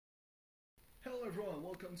everyone,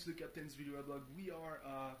 welcome to the Captain's video blog. We are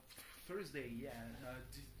Thursday,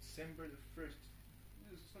 December the 1st.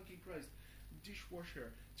 Fucking Christ,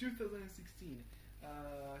 dishwasher 2016.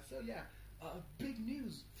 Big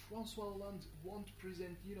news. Francois Hollande won't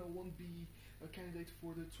present, won't be a candidate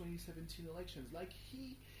for the 2017 elections. Like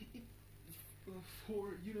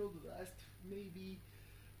for the last maybe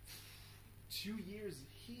 2 years,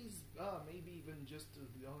 he's maybe even just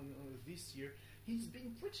this year, he's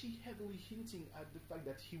been pretty heavily hinting at the fact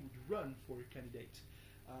that he would run for a candidate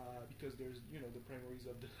because there's the primaries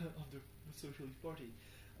of the of the Socialist Party.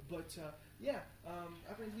 But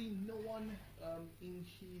apparently no one in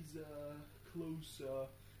his close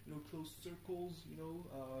close circles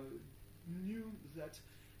knew that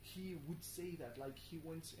he would say that. Like, he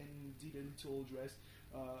went and did a little address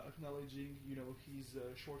acknowledging his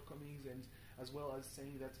shortcomings, and as well as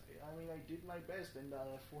saying that I did my best, and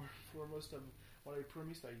for most of what I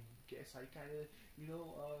promised, I guess I kind of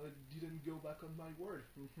didn't go back on my word,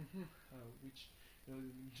 which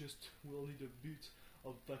just will need a bit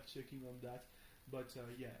of fact checking on that. But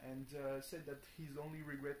said that his only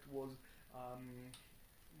regret was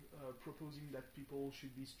proposing that people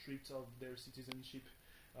should be stripped of their citizenship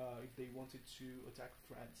if they wanted to attack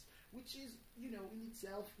France, which is, in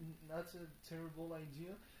itself not a terrible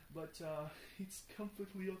idea, but it's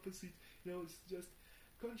completely opposite. It's just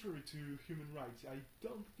contrary to human rights. I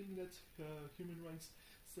don't think that human rights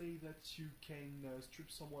say that you can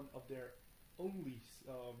strip someone of their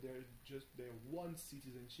their one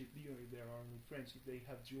citizenship, if they are only French. If they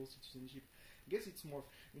have dual citizenship, I guess it's more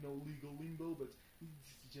legal limbo, but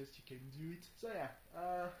it's just you can do it. So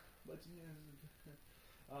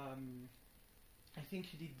I think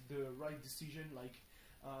he did the right decision. Like,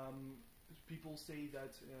 people say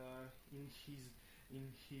that in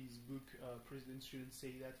his book, President Shouldn't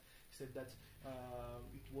Say That. He said that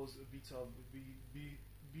it was a bit of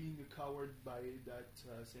being a coward by that,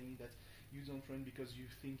 saying that you don't run because you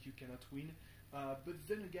think you cannot win. But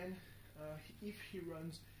then again, if he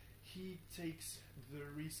runs, he takes the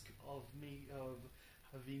risk of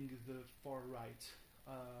having the far right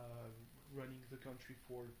running the country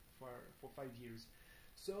for 5 years.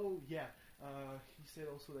 So he said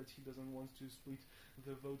also that he doesn't want to split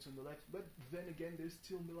the votes on the left, but then again, there's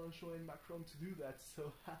still Mélenchon and Macron to do that.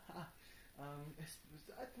 So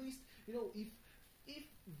at least if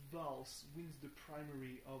Valls wins the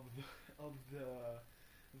primary of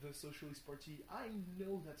the Socialist Party, I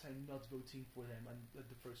know that I'm not voting for them at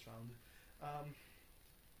the first round.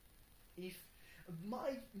 If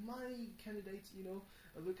my candidate,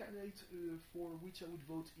 the candidate for which I would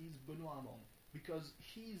vote is Benoît Hamon, because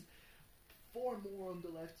he's far more on the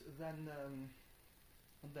left than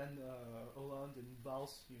Hollande and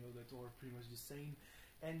Valls, that are pretty much the same,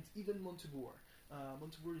 and even Montebourg.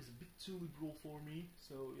 Montebourg is a bit too liberal for me,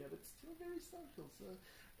 so yeah, but still very social. So,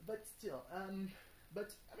 but still,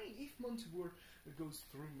 but I mean, if Montebourg goes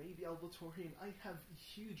through, maybe I'll vote for him. I have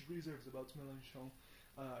huge reserves about Mélenchon.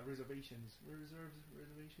 Reservations,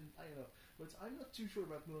 I don't know, but I'm not too sure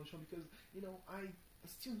about Mélenchon because I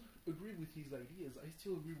still agree with his ideas. I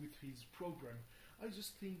still agree with his program. I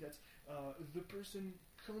just think that the person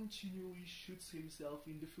continually shoots himself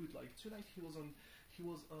in the foot. Like tonight, he was on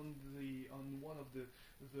one of the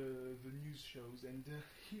news shows, and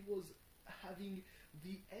he was having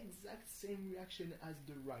the exact same reaction as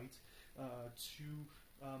the right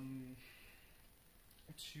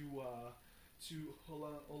to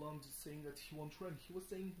Hollande saying that he won't run. He was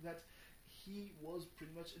saying that he was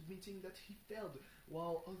pretty much admitting that he failed,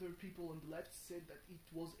 while other people on the left said that it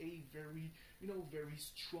was a very, very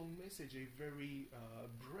strong message, a very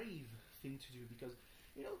brave thing to do, because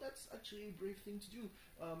that's actually a brave thing to do.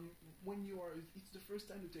 When it's the first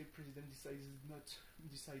time that a president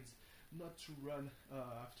decides not to run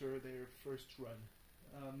after their first run.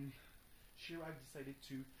 Chirac decided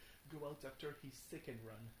to go out after his second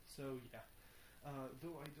run. So yeah.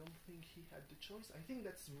 Though I don't think he had the choice. I think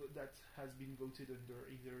that has been voted under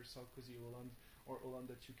either Sarkozy or Hollande, or Hollande,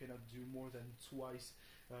 that you cannot do more than twice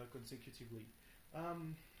consecutively.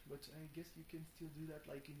 But I guess you can still do that,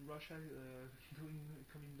 like in Russia,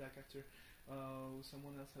 coming back after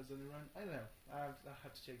someone else has done a run. I don't know. I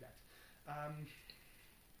have to check that.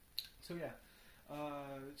 So yeah,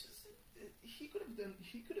 he could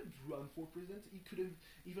have run for president. He could have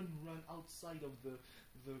even run outside of the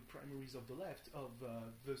primaries of the left, of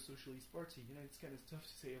the Socialist Party. It's kind of tough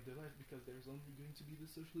to say of the left because there's only going to be the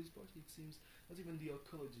Socialist Party. It seems not even the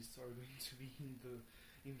ecologists are going to be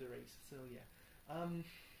in the race. So yeah,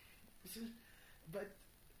 but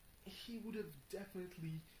he would have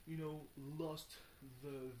definitely lost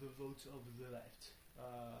the vote of the left.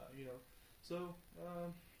 So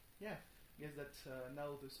yeah, I guess that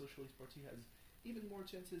now the Socialist Party has even more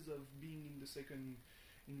chances of being in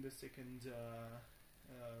the second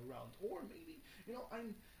round. Or maybe,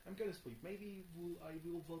 I'm kind of split. Maybe I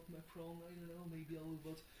will vote Macron. I don't know. Maybe I will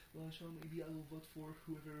vote Mélenchon. Maybe I will vote for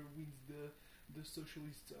whoever wins the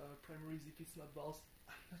socialist primaries. If it's not Valls,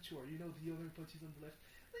 I'm not sure. The other parties on the left,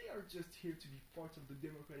 they are just here to be part of the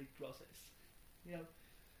democratic process. You know,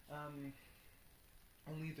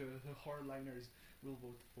 only the hardliners will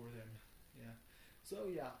vote for them. Yeah. So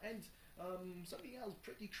yeah, and something else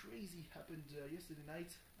pretty crazy happened yesterday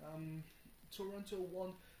night. Toronto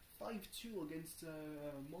won 5-2 against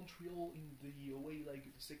Montreal in the away leg,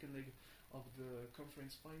 the second leg of the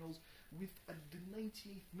conference finals, with at the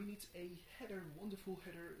 98th minute a header, wonderful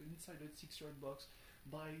header inside the 6-yard box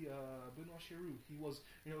by Benoit Cheroux. He was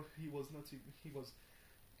not. He was.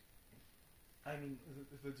 I mean,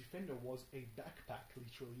 the defender was a backpack.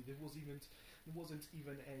 Literally, there wasn't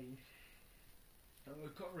even a.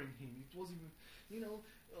 Covering him. It was even,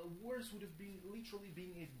 worse would have been literally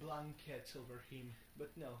being a blanket over him.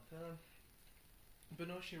 But no,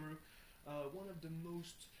 Benoit Cheroux, one of the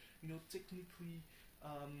most, technically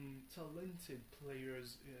talented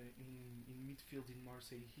players in midfield in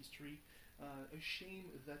Marseille history. A shame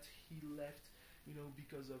that he left,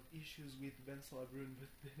 because of issues with Vincent Labrune. But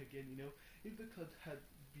then again, if the club had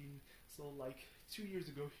been so like 2 years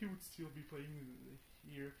ago, he would still be playing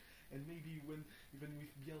here. And maybe even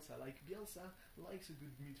with Bielsa, Bielsa likes a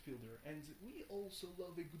good midfielder, and we also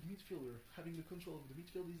love a good midfielder. Having the control of the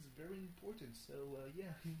midfield is very important. So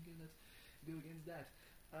yeah, I'm gonna go against that.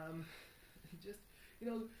 Just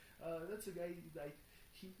that's a guy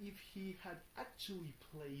if he had actually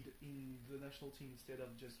played in the national team instead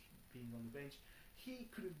of just being on the bench, he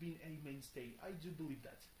could have been a mainstay. I do believe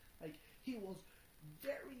that. He was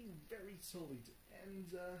very, very solid, and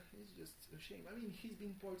it's just a shame. I mean, he's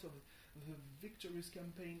been part of the victorious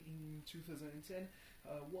campaign in 2010,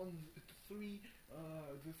 won the three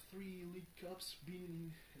league cups,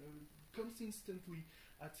 been consistently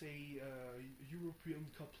at a European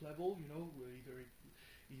Cup level.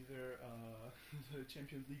 Either the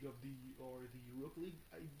Champions League or the Europa League.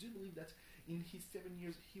 I do believe that in his 7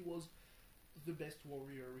 years, he was the best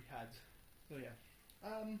warrior we had. So yeah.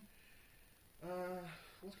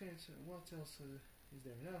 What else is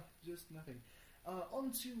there? No, just nothing.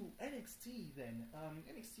 On to NXT then.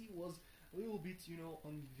 NXT was a little bit,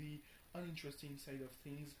 on the uninteresting side of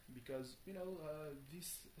things because,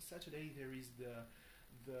 this Saturday there is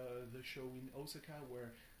the show in Osaka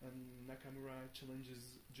where Nakamura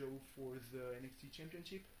challenges Joe for the NXT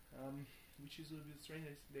Championship, which is a little bit strange.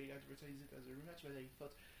 They advertise it as a rematch, but I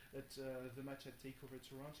thought that the match at TakeOver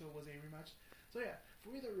Toronto was a rematch. So yeah,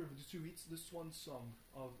 for either of the two, it's the swan song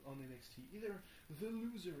on NXT. Either the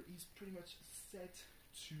loser is pretty much set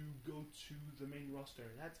to go to the main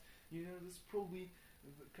roster. That's probably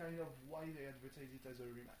kind of why they advertise it as a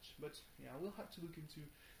rematch. But yeah, we'll have to look into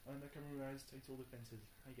Nakamura's title defenses,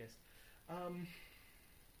 I guess.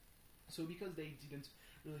 So because they didn't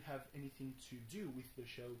really have anything to do with the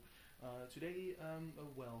show today,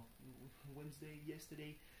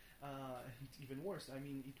 yesterday. And even worse, I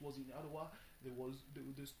mean, it was in Ottawa. There was the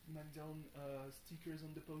SmackDown stickers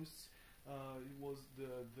on the posts. It was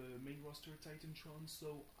the main roster Titantron.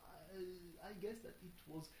 So I guess that it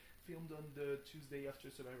was filmed on the Tuesday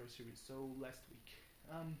after Survivor Series, so last week.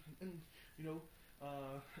 And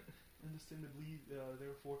understandably,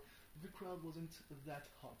 therefore, the crowd wasn't that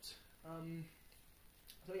hot.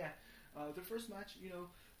 So yeah, the first match,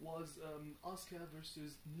 was Asuka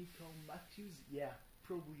versus Nicole Matthews. Yeah.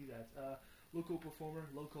 Probably that local performer,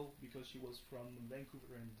 local because she was from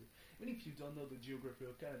Vancouver, and even if you don't know the geography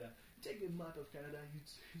of Canada, you take a map of Canada,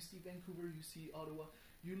 you see Vancouver, you see Ottawa,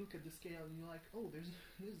 you look at the scale and you're like, oh, there's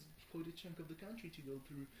quite a chunk of the country to go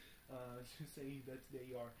through to say that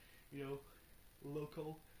they are,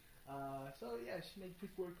 local. So yeah, she made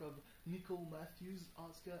quick work of Nicole Matthews,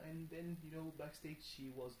 Asuka, and then backstage she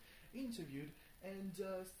was interviewed and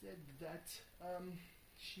said that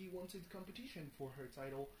she wanted competition for her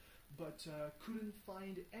title, but couldn't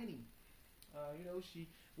find any. She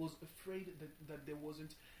was afraid that there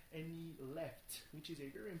wasn't any left, which is a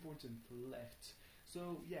very important left.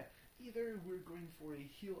 So yeah, either we're going for a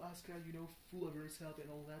heel Asuka, full of herself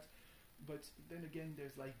and all that, but then again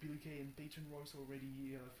there's like Billie Kay and Peyton Royce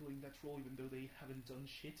already filling that role, even though they haven't done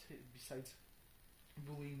shit besides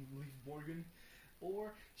bullying Liv Morgan.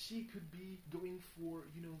 Or she could be going for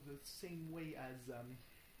the same way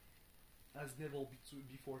as Neville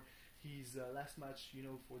before his last match,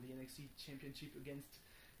 for the NXT Championship against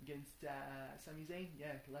Sami Zayn.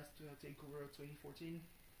 Yeah, last takeover of 2014.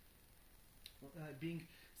 being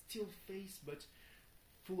still face, but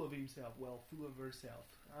full of himself, well, full of herself.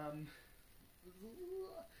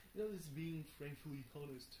 It's being frankly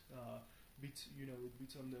honest, a bit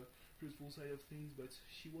on the truthful side of things, but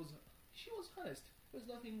she was honest. There's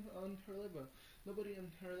nothing on her level, nobody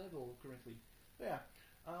on her level currently. But yeah.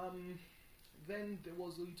 Then there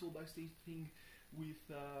was a little backstage thing with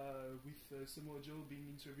Samoa Joe being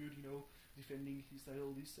interviewed, defending his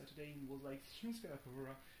title this Saturday, and he was like, he's not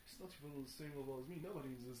even on the same level as me.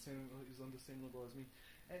 Nobody is on the same level as me.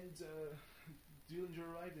 And Dillinger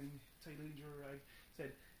arrived, and Ty Dillinger arrived,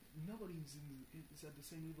 said, nobody is at the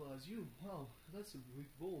same level as you. Wow, that's a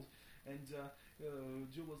bit bold. And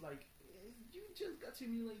Joe was like, you just got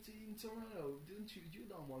humiliated in Toronto, didn't you? You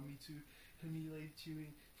don't want me to humiliate you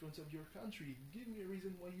in front of your country. Give me a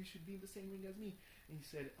reason why you should be in the same ring as me. And he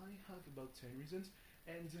said, I have about 10 reasons,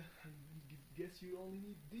 and guess you only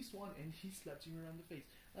need this one. And he slapped him around the face.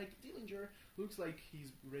 Like, Dillinger looks like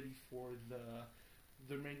he's ready for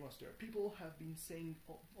the main roster. People have been saying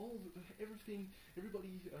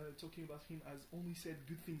everybody talking about him has only said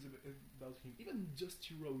good things about him. Even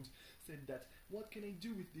Dusty Rhodes said that, what can I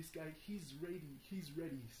do with this guy? He's ready.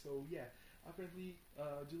 So yeah, apparently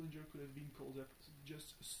Dillinger could have been called up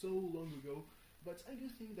just so long ago, but I do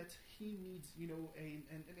think that he needs, an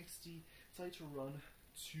NXT title run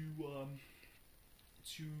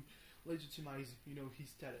to legitimize, his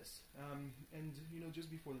status. And just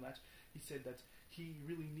before the match, he said that he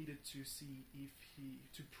really needed to see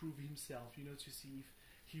to prove himself, to see if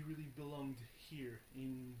he really belonged here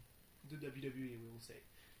in the WWE, we will say,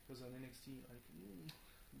 because on NXT, like,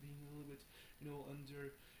 being a little bit,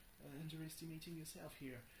 underestimating yourself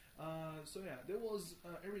here. So yeah, there was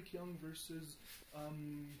Eric Young versus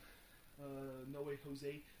No Way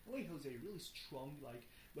Jose. No Way Jose really strong, like,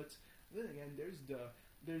 but then again, there's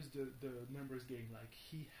the numbers game. Like,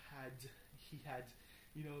 he had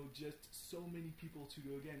just so many people to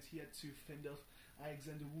go against. He had to fend off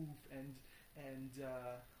Alexander Wolf and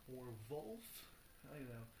or Wolf, I don't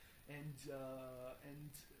know,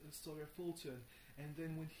 and Sawyer Fulton. And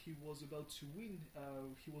then when he was about to win,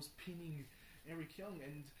 he was pinning Eric Young,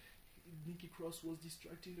 and Nikki Cross was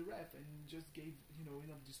distracting the ref and just gave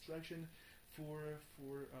enough distraction for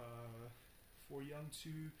Young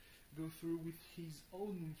to go through with his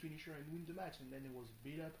own finisher and win the match. And then it was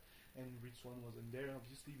beat up, and Rich Swann wasn't there,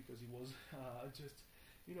 obviously, because he was just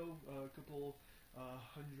a couple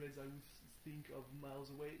hundreds, I would think, of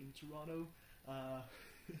miles away in Toronto,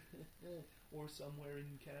 or somewhere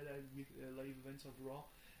in Canada with live events of Raw.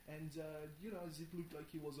 And as it looked like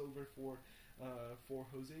he was over for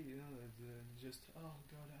Jose, just, oh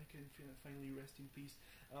god, I can finally rest in peace.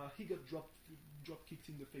 He got drop kicked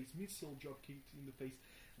in the face, missile drop kicked in the face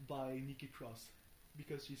by Nikki Cross,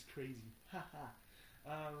 because she's crazy. Haha.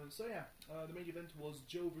 So yeah, the main event was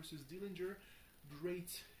Joe versus Dillinger.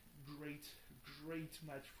 Great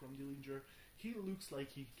match from Dillinger. He looks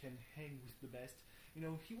like he can hang with the best.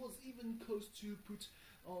 He was even close to put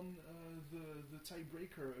on the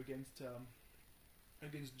tiebreaker against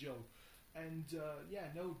Joe. And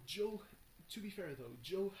Joe. To be fair though,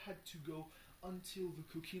 Joe had to go until the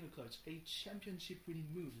Coquina Clutch, a championship-winning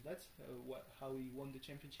move. That's how he won the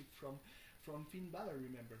championship from Finn Balor.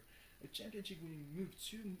 Remember, a championship-winning move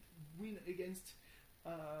to win against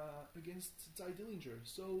Ty Dillinger.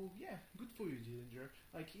 So yeah, good for you, Dillinger.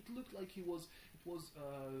 Like, it looked like it was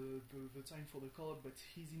the time for the call-up, but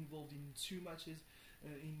he's involved in 2 matches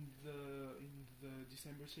in the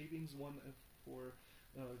December tapings. One for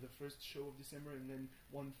the first show of December, and then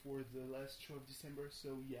one for the last show of December.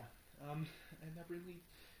 So yeah, and apparently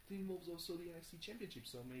it involves also the NXT Championship.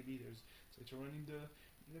 So maybe there's such a run in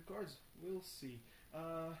the cards. We'll see.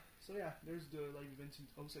 So yeah, there's the live event in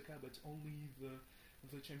Osaka, but only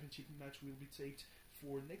the championship match will be taped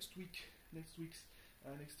for next week's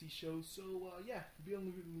NXT show. So yeah, be on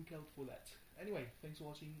the lookout for that. Anyway, thanks for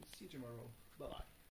watching. See you tomorrow. Bye bye.